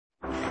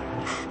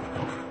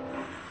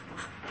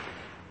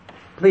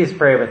Please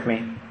pray with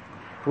me.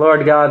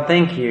 Lord God,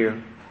 thank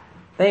you.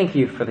 Thank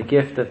you for the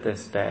gift of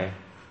this day.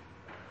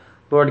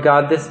 Lord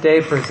God, this day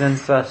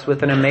presents us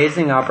with an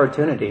amazing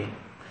opportunity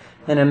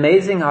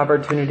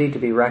to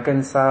be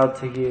reconciled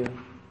to you,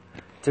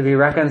 to be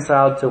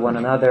reconciled to one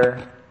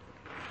another,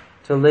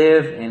 to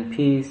live in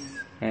peace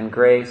and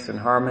grace and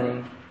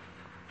harmony.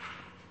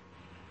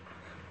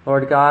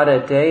 Lord God,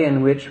 a day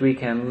in which we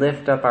can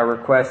lift up our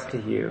requests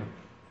to you.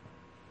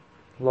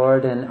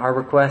 Lord, and our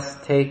requests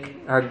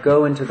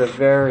go into the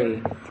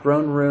very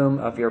throne room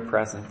of your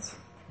presence.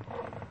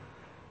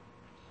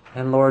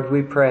 And Lord,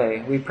 we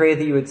pray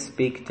that you would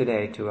speak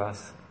today to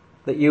us,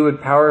 that you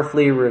would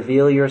powerfully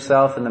reveal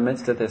yourself in the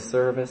midst of this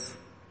service.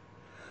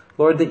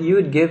 Lord, that you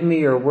would give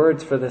me your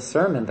words for this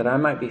sermon, that I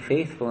might be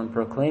faithful in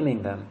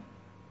proclaiming them.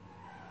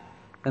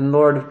 And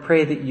Lord,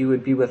 pray that you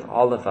would be with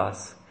all of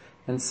us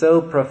and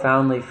so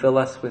profoundly fill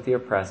us with your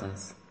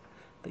presence,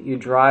 that you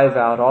drive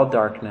out all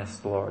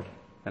darkness, Lord,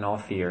 and all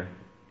fear.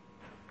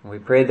 And we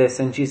pray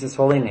this in Jesus'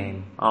 holy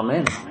name.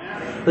 Amen.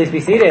 Amen. Please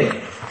be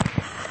seated.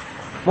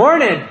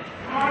 Morning.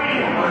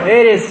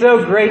 It is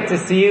so great to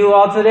see you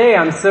all today.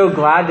 I'm so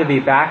glad to be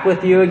back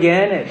with you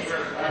again.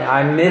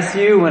 I miss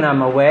you when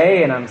I'm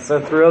away, and I'm so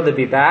thrilled to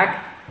be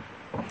back.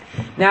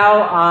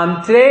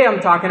 Now, today I'm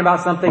talking about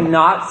something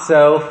not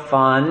so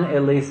fun,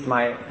 at least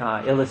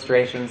my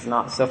illustration's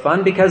not so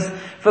fun, because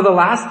for the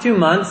last 2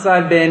 months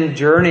I've been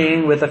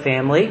journeying with a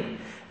family,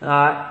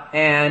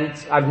 and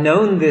I've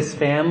known this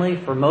family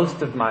for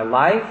most of my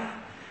life.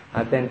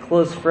 I've been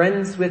close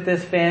friends with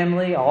this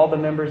family, all the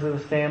members of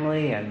this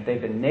family, and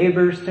they've been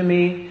neighbors to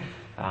me,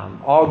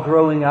 all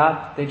growing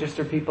up. They just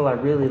are people I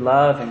really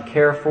love and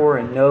care for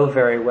and know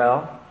very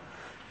well.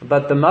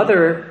 But the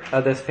mother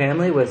of this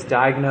family was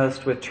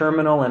diagnosed with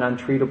terminal and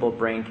untreatable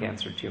brain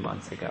cancer 2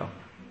 months ago.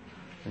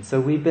 And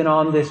so we've been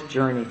on this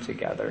journey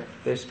together,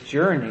 this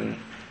journey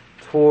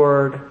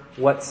toward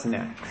what's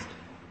next.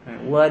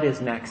 Right? What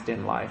is next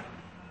in life?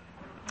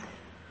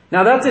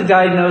 Now that's a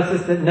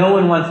diagnosis that no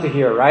one wants to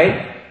hear,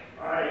 right?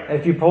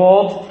 If you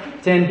polled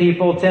 10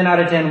 people, 10 out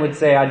of 10 would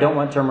say, I don't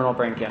want terminal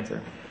brain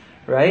cancer,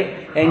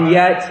 right? And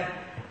yet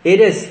it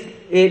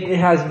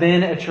has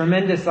been a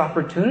tremendous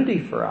opportunity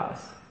for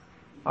us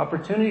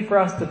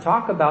to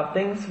talk about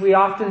things we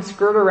often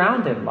skirt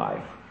around in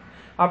life.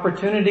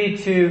 Opportunity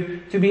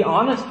to be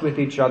honest with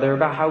each other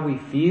about how we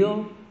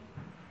feel,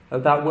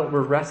 about what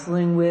we're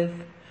wrestling with,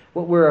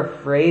 what we're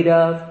afraid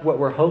of, what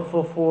we're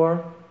hopeful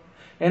for.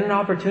 And an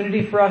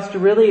opportunity for us to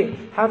really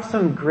have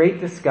some great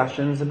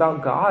discussions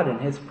about God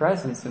and His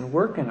presence and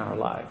work in our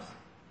lives.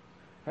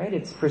 Right?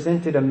 It's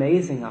presented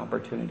amazing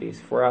opportunities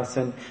for us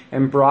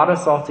and brought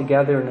us all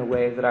together in a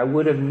way that I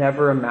would have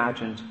never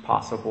imagined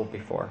possible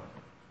before.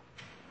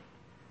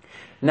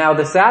 Now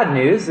the sad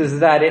news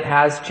is that it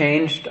has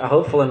changed a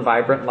hopeful and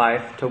vibrant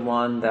life to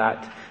one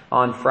that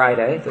on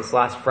Friday, this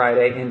last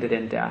Friday, ended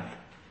in death.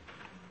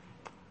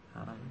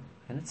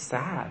 And it's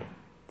sad.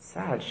 It's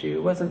sad.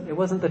 It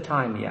wasn't the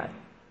time yet.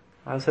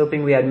 I was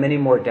hoping we had many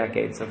more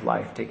decades of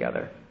life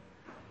together.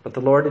 But the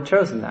Lord had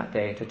chosen that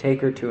day to take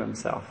her to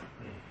Himself.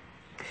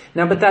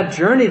 Now, but that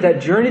journey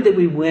that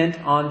we went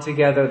on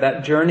together,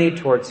 that journey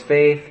towards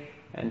faith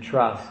and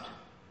trust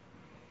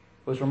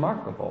was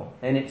remarkable.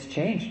 And it's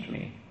changed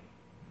me.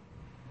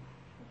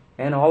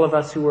 And all of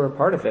us who were a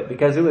part of it.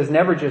 Because it was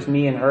never just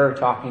me and her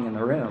talking in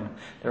the room.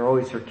 There were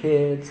always her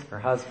kids, her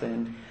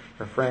husband,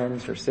 her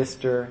friends, her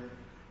sister,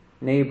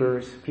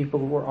 neighbors, people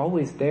who were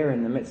always there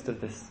in the midst of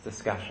this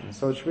discussion.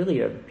 So it's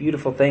really a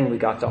beautiful thing we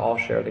got to all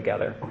share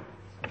together.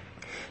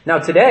 Now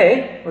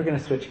today, we're going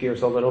to switch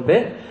gears a little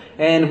bit,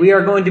 and we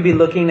are going to be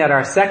looking at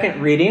our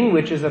second reading,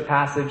 which is a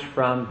passage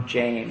from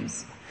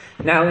James.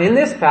 Now in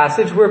this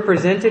passage, we're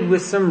presented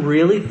with some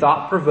really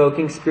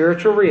thought-provoking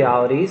spiritual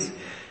realities,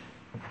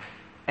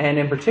 and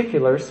in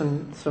particular,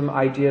 some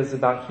ideas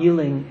about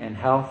healing and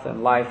health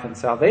and life and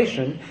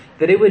salvation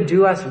that it would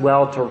do us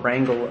well to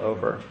wrangle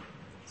over.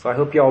 So I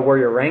hope you all wore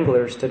your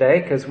Wranglers today,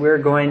 because we're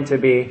going to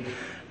be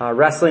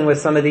wrestling with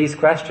some of these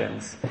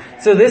questions.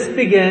 So this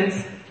begins.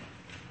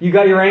 You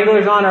got your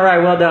Wranglers on? All right,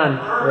 well done,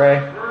 Ray.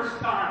 First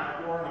time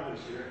I've worn them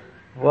this year.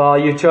 Well,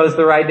 you chose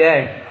the right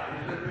day.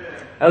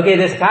 Okay,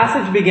 this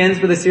passage begins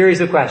with a series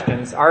of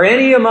questions. Are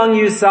any among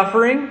you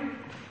suffering?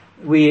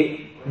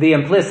 The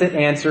implicit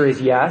answer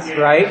is yes,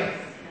 right?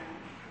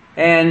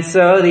 And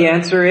so the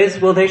answer is,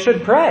 well, they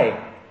should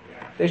pray.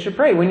 They should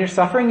pray. When you're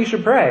suffering, you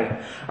should pray.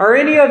 Are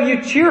any of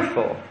you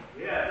cheerful?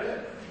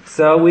 Yes.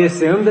 So we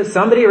assume that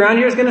somebody around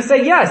here is going to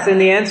say yes. And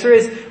the answer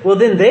is, well,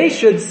 then they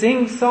should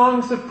sing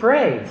songs of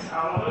praise.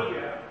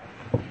 Hallelujah.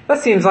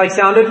 That seems like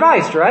sound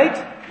advice, right?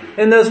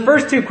 And those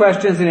first two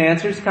questions and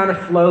answers kind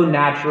of flow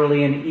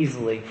naturally and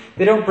easily.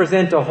 They don't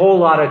present a whole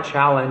lot of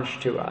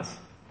challenge to us.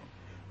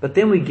 But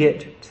then we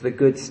get to the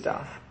good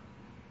stuff.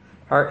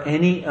 Are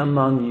any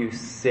among you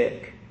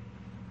sick?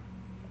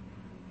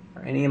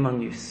 Are any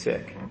among you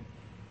sick?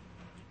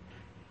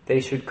 They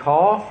should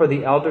call for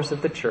the elders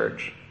of the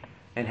church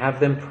and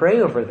have them pray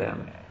over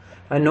them,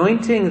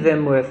 anointing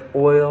them with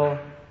oil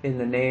in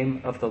the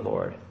name of the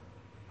Lord.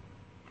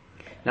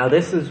 Now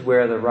this is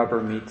where the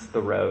rubber meets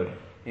the road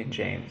in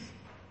James,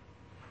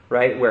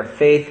 right? Where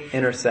faith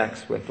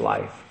intersects with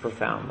life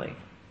profoundly.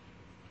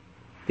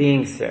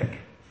 Being sick.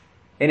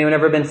 Anyone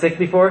ever been sick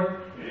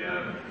before?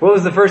 Yeah. What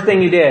was the first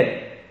thing you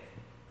did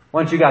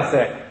once you got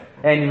sick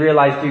and you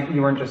realized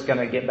you weren't just going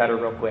to get better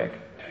real quick?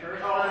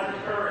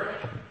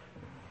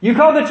 You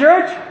called the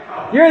church?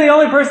 You're the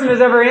only person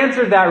who's ever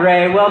answered that,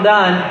 Ray. Well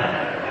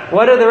done.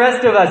 What do the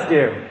rest of us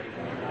do?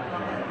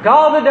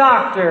 Call the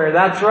doctor.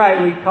 That's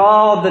right. We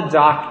call the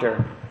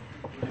doctor.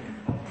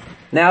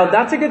 Now,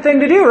 that's a good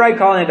thing to do, right?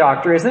 Calling a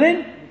doctor, isn't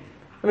it?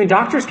 I mean,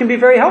 doctors can be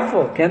very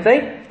helpful, can't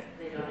they?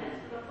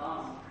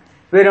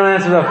 They don't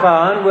answer the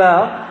phone.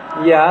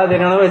 Well, yeah, they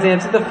don't always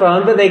answer the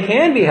phone, but they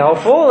can be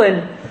helpful.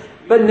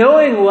 But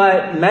knowing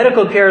what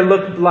medical care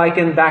looked like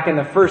back in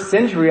the first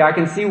century, I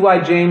can see why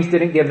James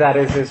didn't give that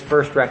as his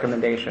first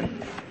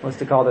recommendation, was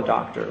to call the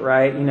doctor,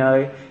 right?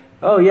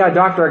 Oh yeah,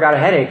 doctor, I got a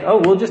headache. Oh,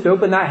 we'll just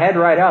open that head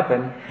right up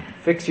and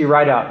fix you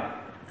right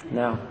up.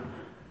 No.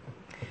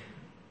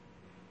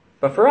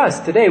 But for us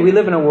today, we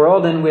live in a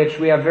world in which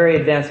we have very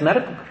advanced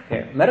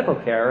medical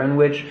care, in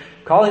which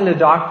calling the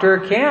doctor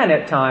can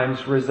at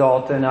times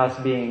result in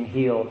us being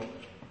healed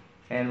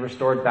and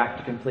restored back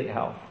to complete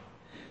health.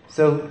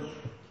 So,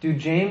 do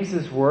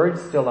James's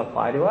words still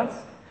apply to us?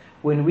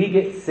 When we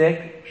get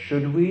sick,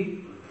 should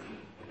we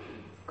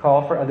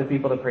call for other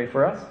people to pray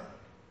for us?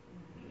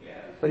 Yes.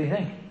 What do you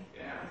think?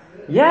 Yeah.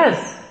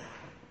 Yes!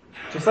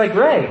 Just like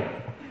Ray.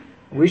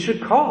 We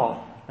should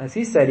call. As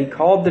he said, he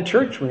called the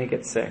church when he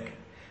gets sick.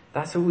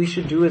 That's what we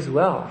should do as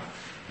well.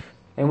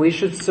 And we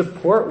should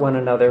support one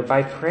another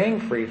by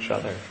praying for each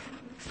other.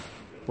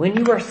 When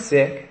you are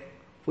sick,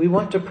 we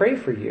want to pray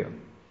for you.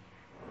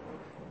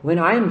 When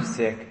I'm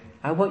sick,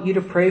 I want you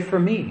to pray for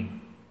me.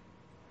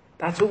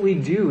 That's what we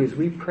do, is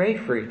we pray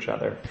for each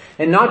other.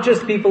 And not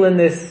just people in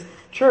this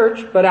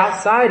church, but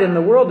outside in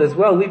the world as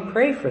well. We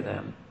pray for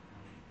them.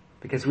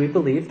 Because we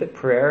believe that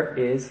prayer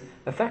is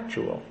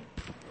effectual.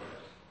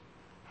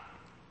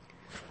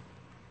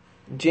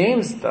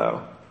 James,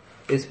 though,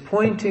 is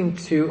pointing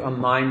to a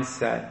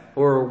mindset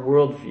or a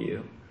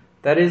worldview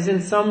that is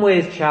in some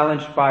ways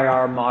challenged by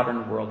our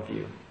modern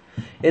worldview.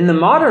 In the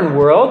modern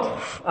world,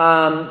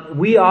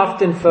 we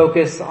often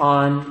focus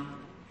on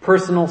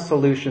personal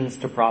solutions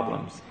to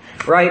problems,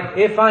 right?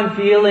 If I'm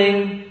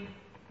feeling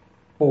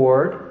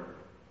bored,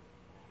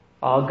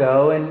 I'll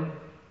go and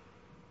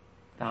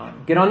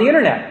get on the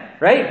internet,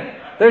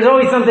 right? There's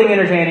always something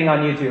entertaining on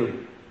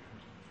YouTube,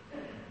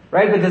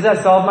 right? But does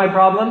that solve my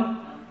problem?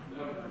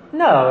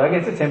 No, I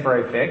guess it's a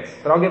temporary fix,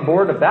 but I'll get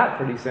bored of that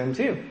pretty soon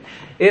too.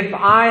 If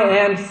I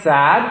am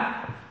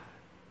sad,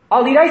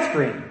 I'll eat ice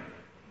cream,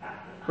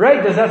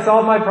 right? Does that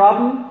solve my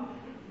problem?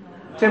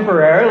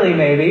 Temporarily,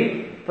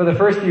 maybe. For the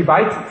first few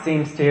bites, it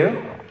seems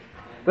to.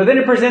 But then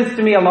it presents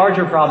to me a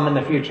larger problem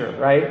in the future,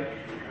 right?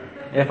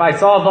 If I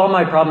solve all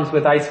my problems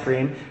with ice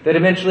cream, then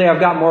eventually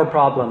I've got more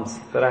problems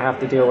that I have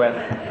to deal with.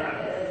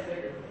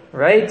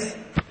 Right?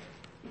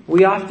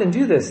 We often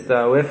do this,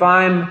 though. If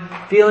I'm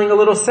feeling a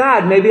little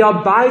sad, maybe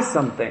I'll buy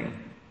something.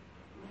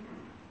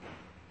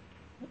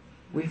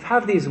 We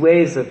have these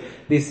ways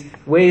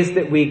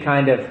that we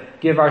kind of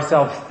give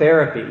ourselves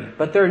therapy,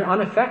 but they're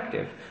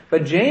ineffective.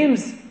 But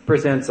James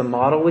presents a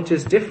model which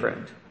is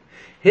different.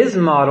 His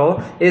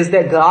model is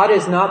that God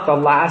is not the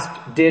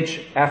last ditch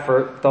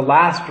effort, the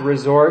last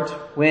resort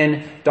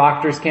when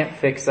doctors can't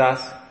fix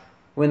us,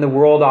 when the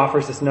world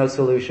offers us no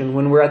solution,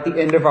 when we're at the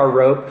end of our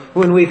rope,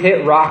 when we've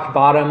hit rock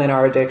bottom in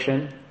our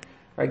addiction.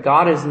 Right?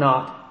 God is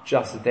not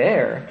just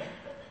there.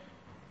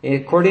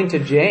 According to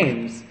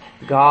James,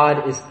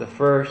 God is the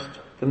first,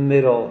 the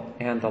middle,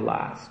 and the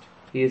last.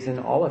 He is in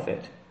all of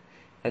it.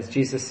 As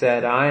Jesus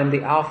said, I am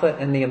the Alpha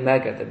and the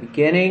Omega, the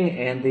beginning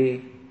and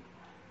the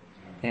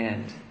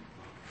end.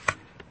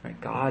 Right?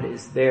 God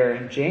is there.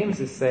 And James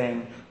is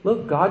saying,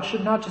 look, God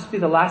should not just be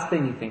the last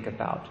thing you think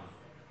about,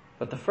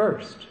 but the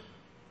first.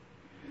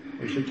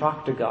 We should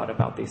talk to God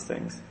about these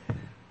things.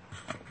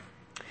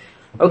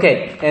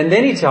 Okay, and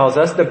then he tells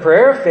us the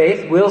prayer of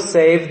faith will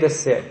save the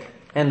sick,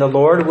 and the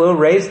Lord will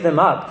raise them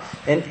up,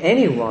 and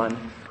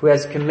anyone who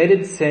has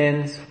committed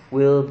sins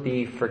will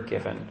be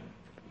forgiven.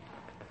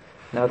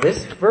 Now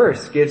this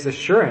verse gives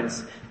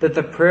assurance that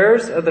the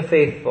prayers of the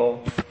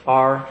faithful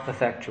are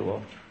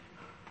effectual.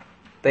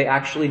 They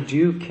actually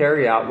do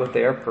carry out what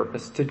they are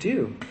purposed to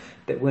do.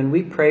 That when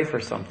we pray for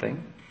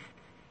something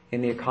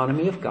in the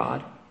economy of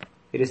God,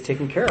 it is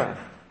taken care of.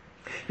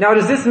 Now,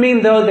 does this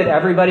mean, though, that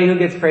everybody who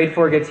gets prayed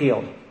for gets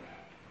healed?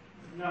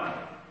 No.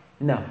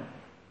 No.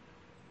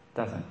 It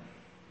doesn't.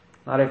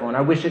 Not everyone.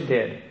 I wish it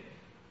did.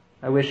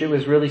 I wish it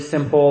was really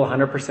simple,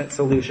 100%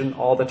 solution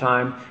all the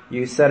time.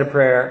 You said a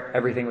prayer,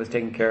 everything was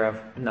taken care of,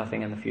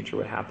 nothing in the future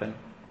would happen.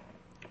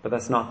 But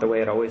that's not the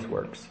way it always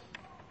works.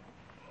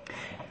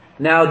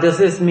 Now, does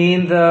this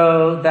mean,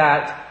 though,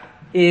 that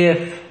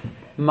if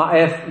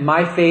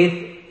my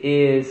faith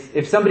is,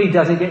 if somebody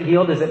doesn't get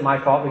healed, is it my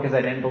fault because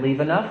I didn't believe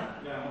enough?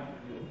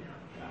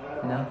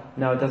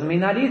 No, it doesn't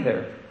mean that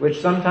either.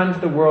 Which sometimes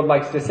the world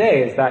likes to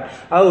say is that,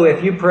 oh,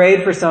 if you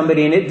prayed for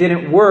somebody and it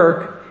didn't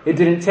work, it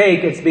didn't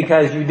take, it's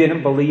because you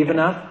didn't believe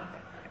enough.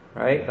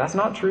 Right? That's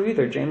not true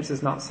either. James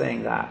is not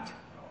saying that.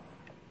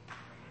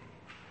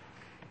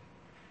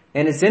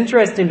 And it's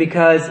interesting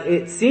because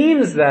it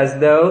seems as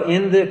though,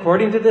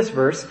 according to this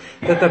verse,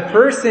 that the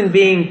person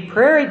being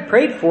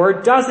prayed for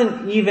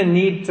doesn't even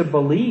need to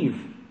believe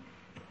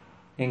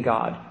in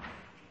God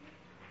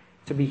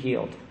to be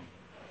healed.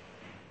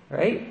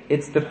 Right?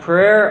 It's the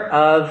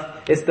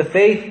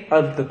faith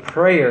of the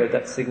prayer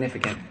that's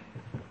significant.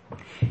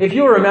 If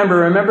you'll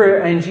remember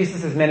in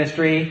Jesus'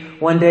 ministry,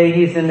 one day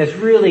he's in this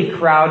really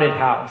crowded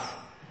house,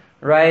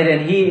 right?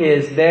 And he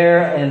is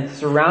there and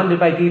surrounded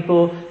by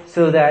people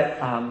so that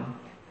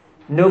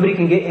nobody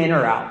can get in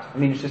or out. I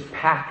mean, it's just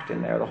packed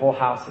in there. The whole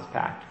house is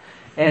packed.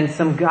 And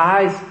some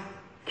guys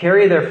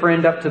carry their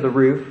friend up to the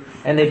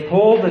roof, and they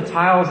pull the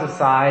tiles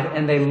aside,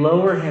 and they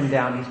lower him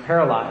down. He's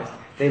paralyzed.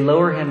 They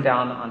lower him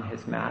down on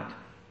his mat,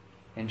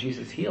 and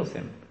Jesus heals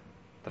him.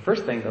 The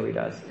first thing, though, he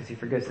does is he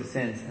forgives his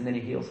sins, and then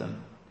he heals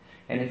him.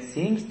 And it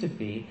seems to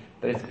be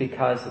that it's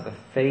because of the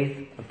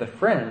faith of the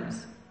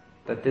friends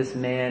that this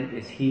man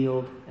is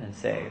healed and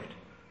saved.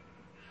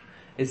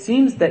 It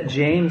seems that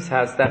James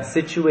has that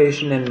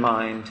situation in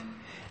mind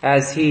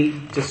as he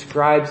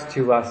describes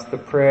to us the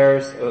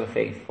prayers of the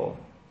faithful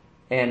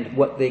and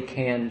what they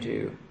can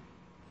do.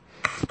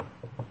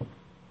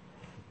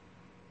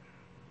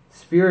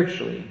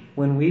 Spiritually,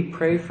 when we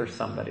pray for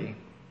somebody,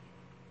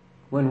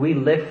 when we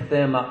lift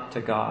them up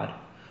to God,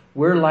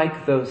 we're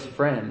like those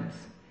friends,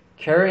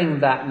 carrying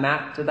that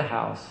mat to the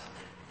house,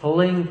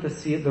 pulling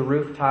the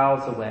roof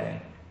tiles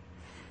away,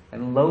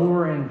 and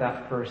lowering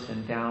that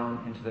person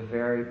down into the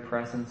very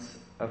presence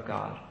of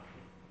God,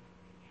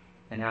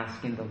 and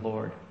asking the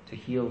Lord to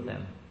heal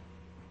them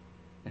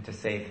and to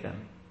save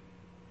them.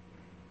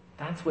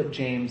 That's what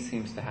James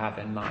seems to have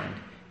in mind,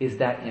 is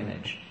that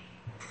image.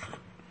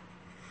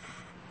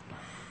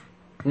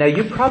 Now,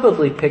 you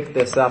probably picked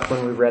this up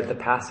when we read the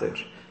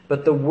passage,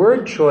 but the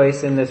word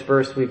choice in this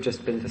verse we've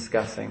just been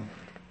discussing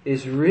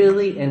is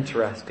really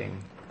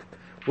interesting.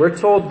 We're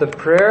told the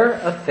prayer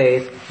of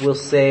faith will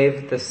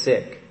save the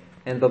sick,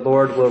 and the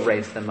Lord will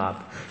raise them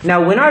up.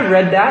 Now, when I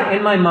read that,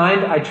 in my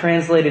mind, I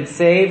translated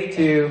save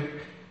to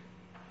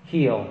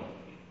heal.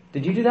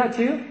 Did you do that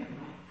too?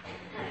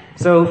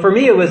 So for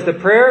me, it was the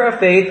prayer of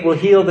faith will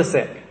heal the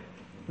sick.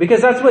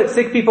 Because that's what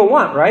sick people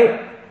want,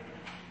 right?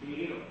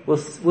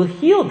 We'll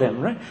heal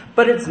them, right?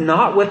 But it's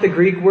not what the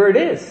Greek word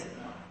is.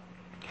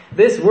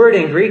 This word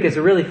in Greek is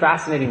a really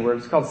fascinating word.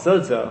 It's called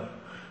sozo,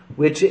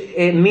 which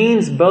it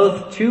means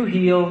both to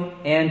heal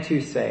and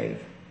to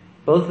save.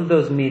 Both of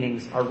those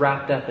meanings are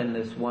wrapped up in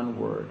this one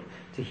word,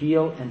 to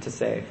heal and to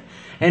save.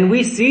 And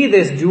we see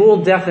this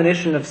dual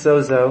definition of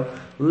sozo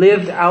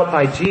lived out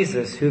by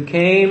Jesus, who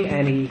came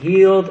and he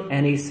healed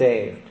and he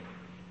saved.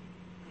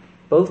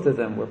 Both of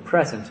them were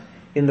present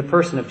in the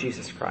person of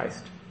Jesus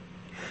Christ.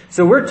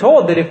 So we're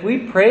told that if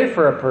we pray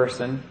for a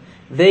person,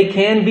 they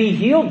can be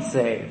healed,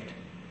 saved.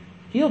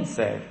 Healed,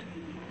 saved.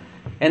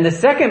 And the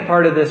second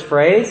part of this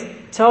phrase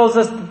tells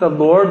us that the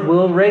Lord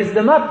will raise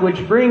them up,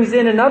 which brings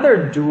in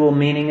another dual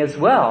meaning as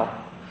well.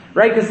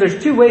 Right? Because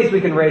there's two ways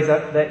we can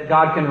that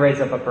God can raise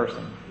up a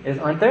person.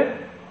 Aren't there?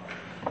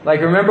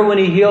 Like, remember when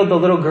he healed the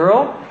little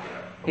girl?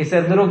 He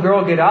said, little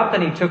girl, get up,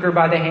 and he took her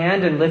by the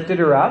hand and lifted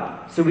her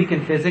up. So we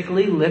can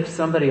physically lift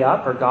somebody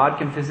up, or God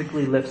can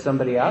physically lift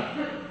somebody up.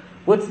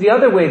 What's the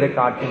other way that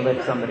God can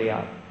lift somebody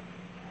up?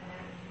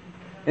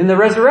 In the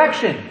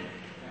resurrection.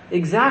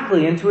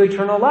 Exactly, into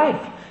eternal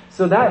life.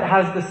 So that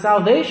has the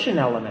salvation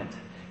element.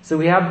 So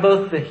we have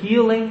both the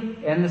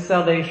healing and the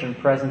salvation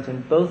present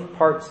in both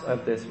parts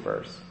of this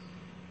verse.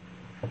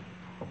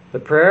 The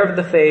prayer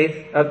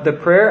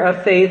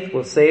of faith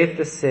will save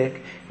the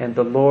sick, and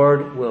the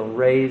Lord will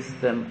raise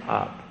them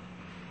up.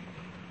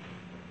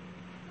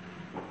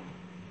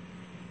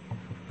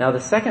 Now, the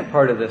second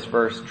part of this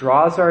verse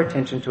draws our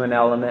attention to an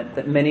element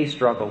that many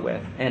struggle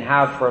with and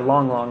have for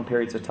long, long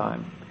periods of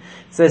time.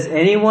 It says,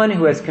 anyone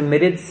who has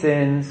committed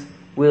sins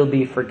will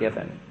be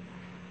forgiven.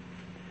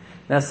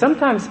 Now,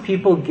 sometimes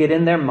people get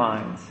in their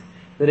minds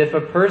that if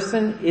a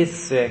person is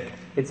sick,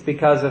 it's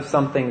because of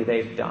something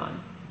they've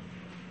done.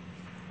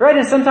 Right?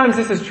 And sometimes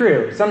this is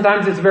true.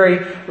 Sometimes it's very,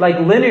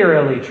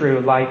 linearly true.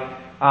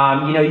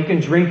 You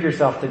can drink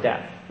yourself to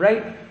death.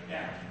 Right?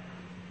 Yeah.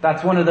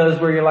 That's one of those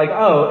where you're like,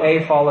 oh,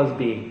 A follows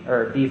B,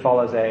 or B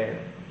follows A, or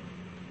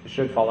it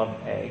should follow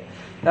A.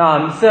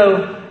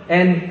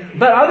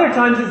 But other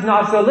times it's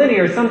not so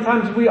linear.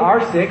 Sometimes we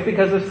are sick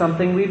because of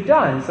something we've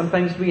done.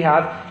 Sometimes we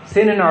have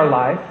sin in our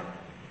life,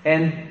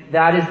 and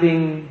God is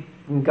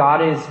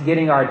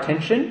getting our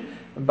attention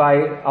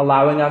by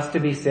allowing us to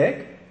be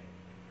sick,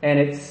 and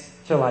it's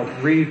to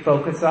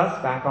refocus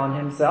us back on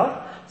himself.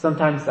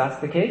 Sometimes that's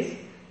the case.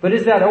 But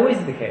is that always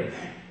the case?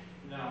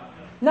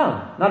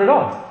 No, not at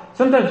all.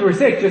 Sometimes we're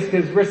sick just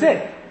because we're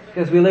sick.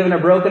 Because we live in a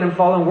broken and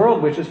fallen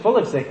world which is full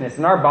of sickness,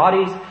 and our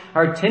bodies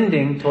are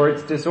tending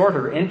towards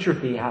disorder.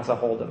 Entropy has a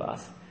hold of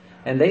us,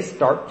 and they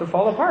start to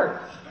fall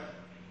apart.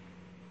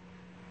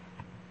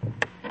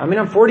 I mean,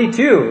 I'm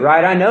 42,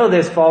 right? I know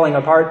this falling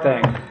apart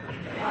thing,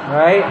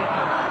 right?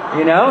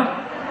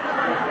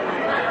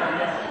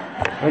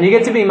 When you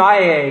get to be my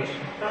age,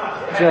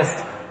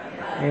 just,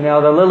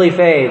 the lily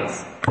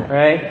fades,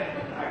 right?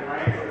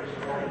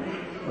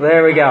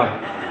 There we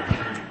go.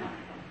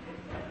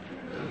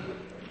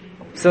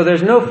 So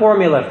there's no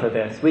formula for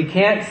this. We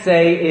can't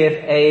say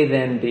if A,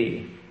 then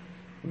B.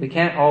 We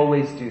can't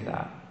always do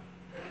that.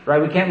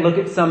 Right? We can't look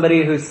at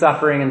somebody who's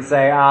suffering and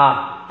say,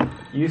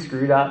 you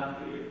screwed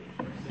up.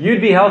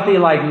 You'd be healthy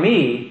like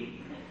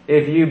me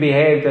if you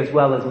behaved as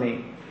well as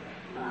me.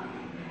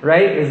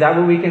 Right? Is that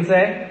what we can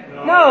say?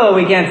 No,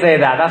 we can't say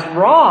that. That's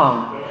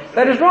wrong.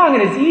 That is wrong,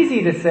 and it's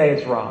easy to say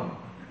it's wrong.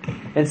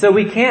 And so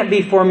we can't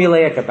be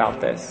formulaic about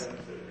this.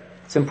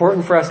 It's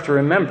important for us to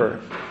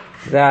remember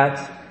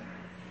that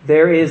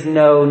there is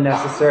no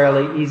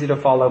necessarily easy to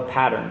follow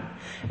pattern.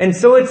 And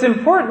so it's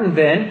important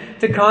then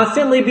to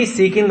constantly be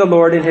seeking the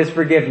Lord in His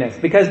forgiveness.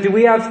 Because do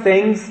we have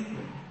things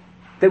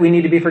that we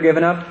need to be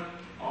forgiven of?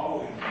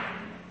 Always.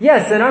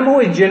 Yes, and I'm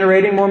always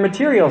generating more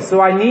material.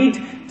 So I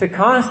need to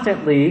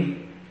constantly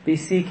be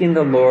seeking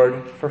the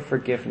Lord for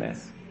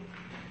forgiveness.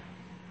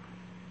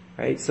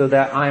 Right? So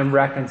that I am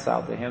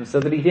reconciled to Him. So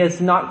that He is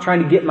not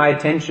trying to get my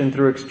attention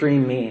through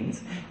extreme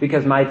means.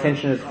 Because my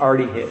attention is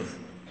already His.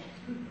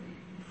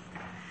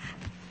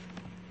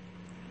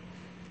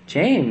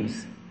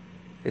 James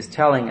is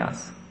telling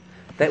us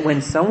that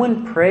when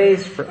someone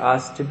prays for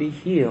us to be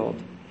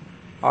healed,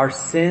 our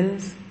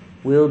sins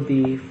will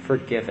be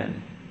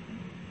forgiven.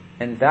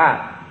 And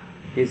that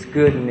is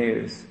good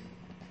news.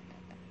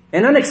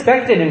 And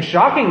unexpected and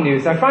shocking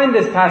news. I find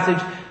this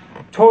passage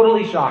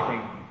totally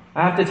shocking.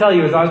 I have to tell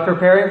you, as I was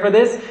preparing for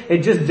this,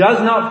 it just does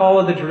not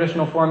follow the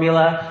traditional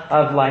formula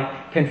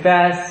of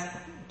confess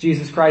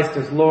Jesus Christ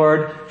as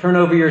Lord, turn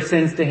over your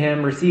sins to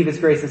Him, receive His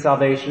grace and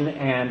salvation,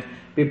 and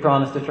be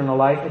promised eternal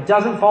life. It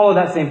doesn't follow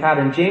that same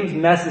pattern. James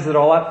messes it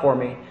all up for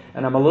me,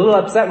 and I'm a little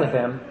upset with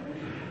him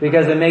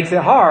because it makes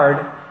it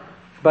hard,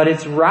 but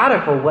it's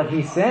radical what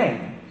he's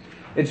saying.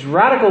 It's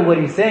radical what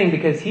he's saying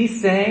because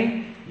he's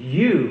saying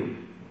you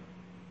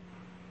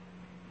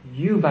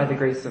by the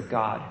grace of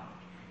God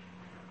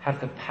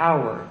have the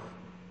power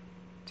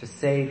to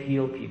save,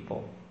 heal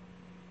people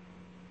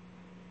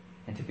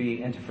and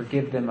to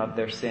forgive them of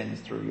their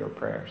sins through your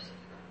prayers.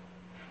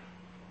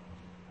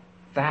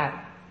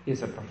 That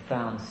is a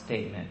profound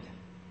statement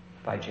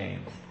by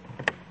James.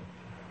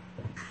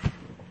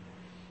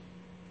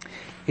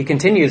 He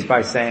continues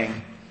by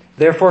saying,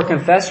 therefore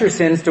confess your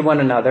sins to one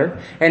another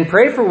and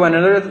pray for one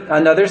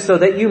another so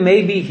that you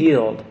may be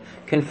healed.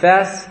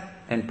 Confess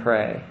and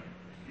pray.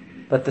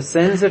 Let the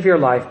sins of your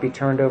life be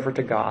turned over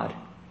to God.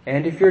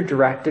 And if you're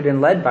directed and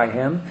led by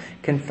Him,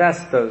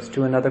 confess those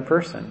to another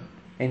person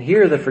and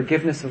hear the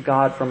forgiveness of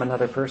God from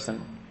another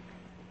person.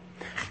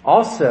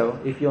 Also,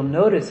 if you'll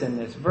notice in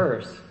this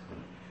verse,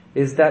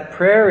 is that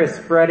prayer is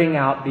spreading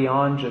out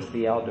beyond just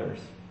the elders.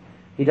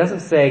 He doesn't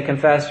say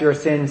confess your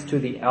sins to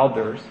the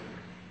elders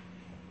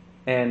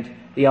and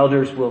the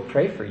elders will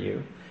pray for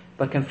you,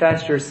 but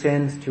confess your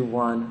sins to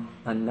one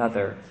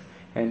another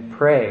and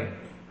pray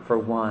for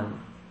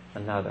one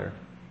another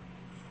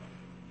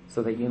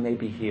so that you may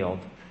be healed.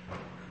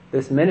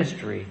 This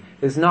ministry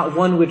is not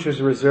one which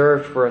is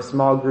reserved for a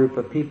small group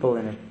of people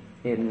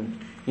in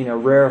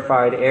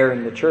rarefied air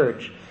in the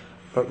church,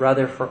 but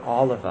rather for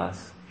all of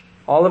us.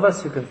 All of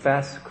us who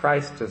confess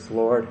Christ as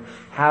Lord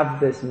have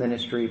this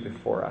ministry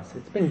before us.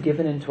 It's been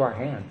given into our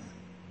hands.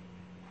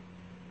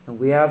 And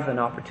we have an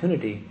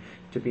opportunity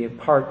to be a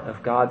part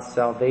of God's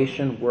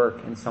salvation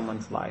work in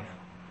someone's life.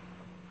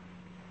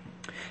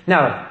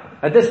 Now,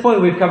 at this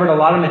point we've covered a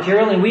lot of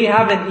material and we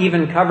haven't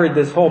even covered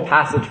this whole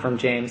passage from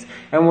James.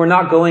 And we're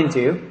not going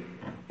to,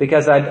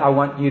 because I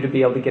want you to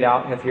be able to get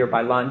out if you're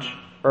by lunch,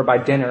 or by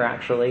dinner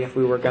actually, if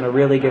we were going to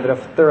really give it a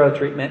thorough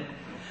treatment.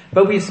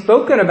 But we've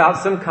spoken about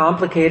some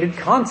complicated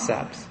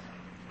concepts.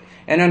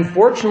 And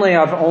unfortunately,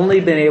 I've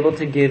only been able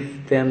to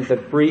give them the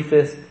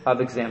briefest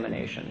of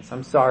examinations.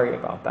 I'm sorry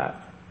about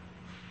that.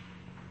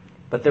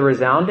 But the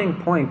resounding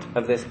point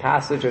of this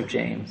passage of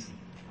James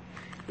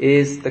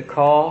is the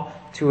call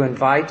to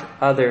invite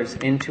others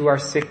into our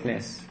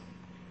sickness,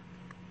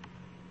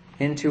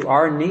 into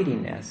our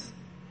neediness,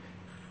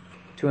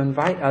 to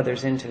invite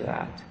others into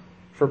that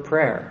for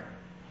prayer,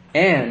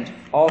 and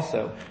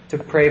also to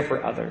pray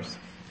for others.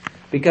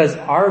 Because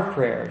our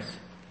prayers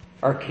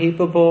are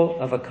capable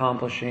of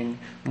accomplishing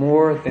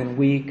more than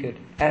we could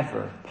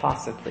ever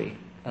possibly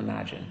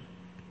imagine.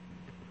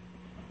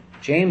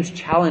 James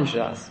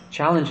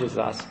challenges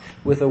us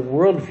with a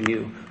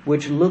worldview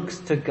which looks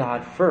to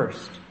God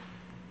first,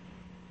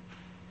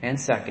 and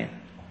second,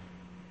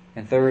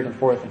 and third, and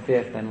fourth, and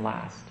fifth, and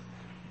last.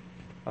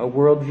 A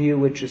worldview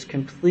which is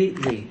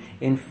completely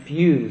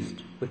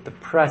infused with the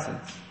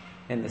presence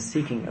and the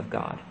seeking of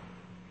God.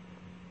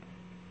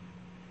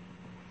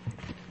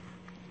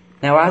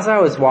 Now, as I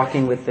was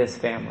walking with this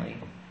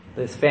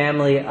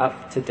family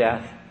up to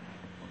death,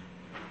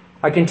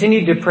 I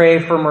continued to pray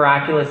for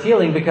miraculous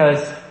healing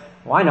because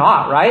why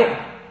not,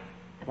 right?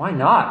 Why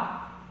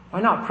not?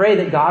 Why not pray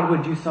that God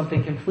would do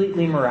something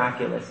completely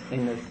miraculous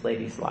in this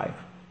lady's life?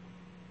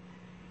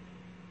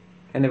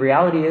 And the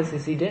reality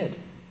is He did.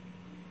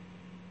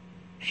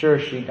 Sure,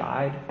 she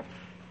died,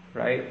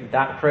 right?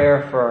 That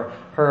prayer for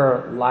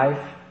her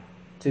life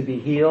to be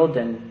healed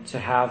and to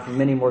have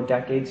many more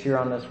decades here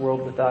on this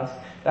world with us,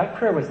 that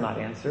prayer was not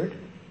answered.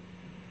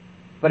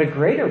 But a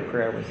greater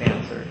prayer was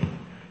answered,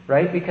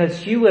 right? Because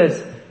she,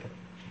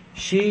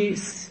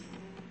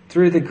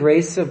 through the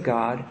grace of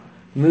God,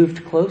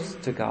 moved close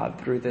to God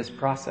through this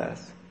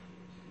process.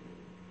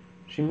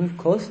 She moved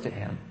close to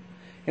Him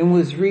and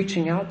was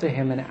reaching out to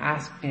Him and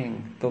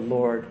asking the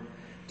Lord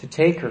to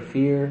take her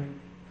fear,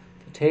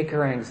 to take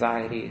her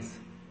anxieties,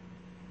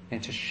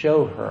 and to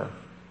show her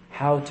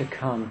how to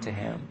come to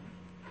Him,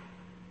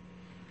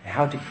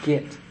 how to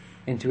get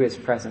into His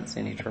presence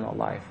in eternal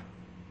life.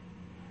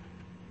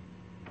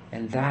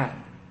 And that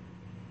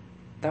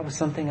was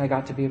something I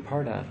got to be a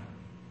part of.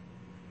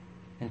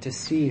 And to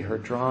see her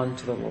drawn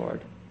to the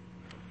Lord.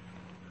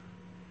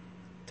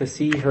 To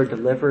see her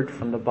delivered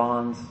from the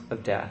bonds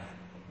of death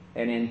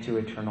and into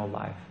eternal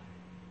life.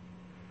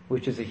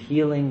 Which is a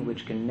healing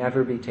which can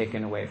never be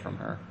taken away from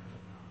her.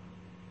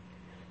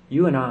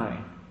 You and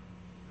I,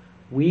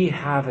 we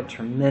have a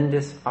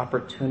tremendous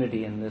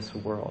opportunity in this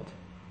world.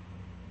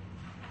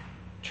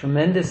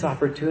 Tremendous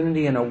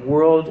opportunity in a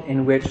world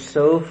in which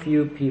so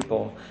few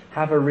people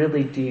have a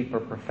really deep or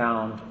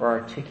profound or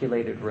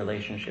articulated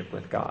relationship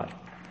with God.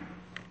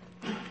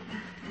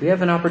 We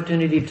have an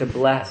opportunity to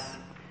bless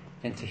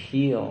and to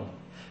heal,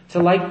 to,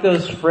 like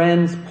those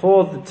friends,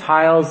 pull the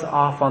tiles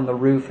off on the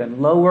roof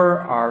and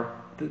lower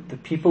the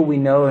people we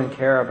know and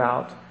care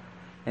about,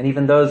 and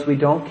even those we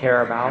don't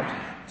care about,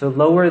 to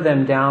lower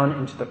them down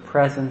into the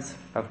presence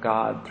of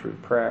God through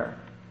prayer.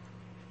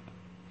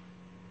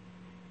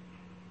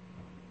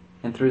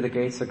 And through the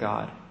grace of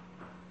God,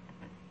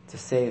 to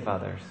save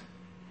others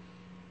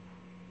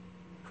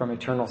from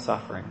eternal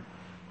suffering.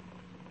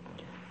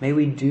 May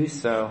we do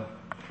so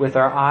with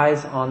our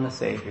eyes on the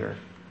Savior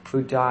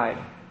who died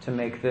to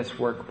make this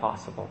work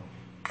possible.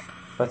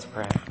 Let's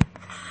pray.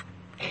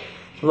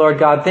 Lord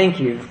God,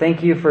 thank you.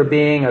 Thank you for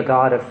being a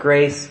God of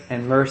grace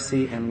and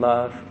mercy and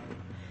love.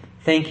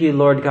 Thank you,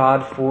 Lord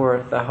God,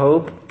 for the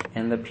hope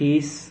and the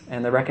peace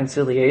and the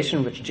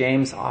reconciliation which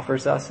James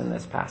offers us in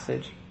this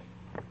passage.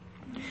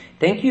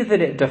 Thank you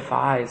that it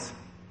defies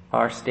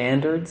our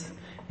standards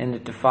and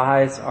it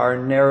defies our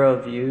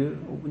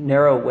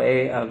narrow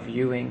way of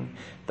viewing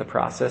the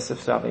process of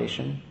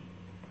salvation.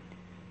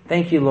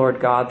 Thank you, Lord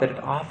God, that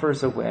it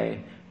offers a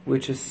way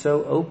which is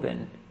so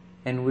open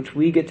and which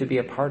we get to be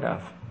a part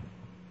of.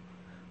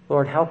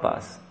 Lord, help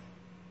us.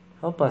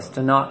 Help us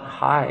to not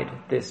hide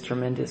this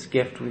tremendous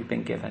gift we've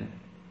been given.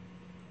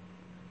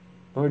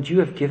 Lord, you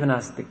have given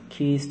us the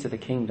keys to the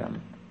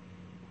kingdom.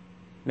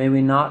 May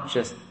we not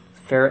just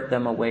ferret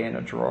them away in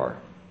a drawer,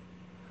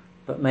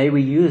 but may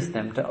we use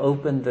them to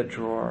open the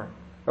drawer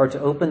or to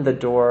open the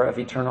door of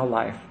eternal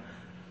life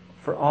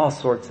for all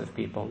sorts of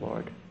people,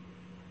 Lord.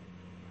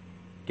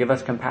 Give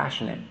us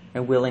compassionate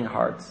and willing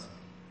hearts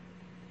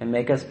and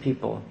make us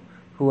people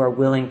who are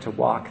willing to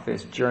walk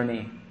this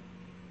journey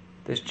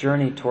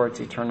towards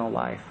eternal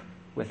life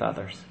with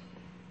others.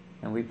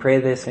 And we pray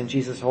this in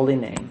Jesus' holy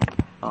name.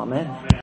 Amen.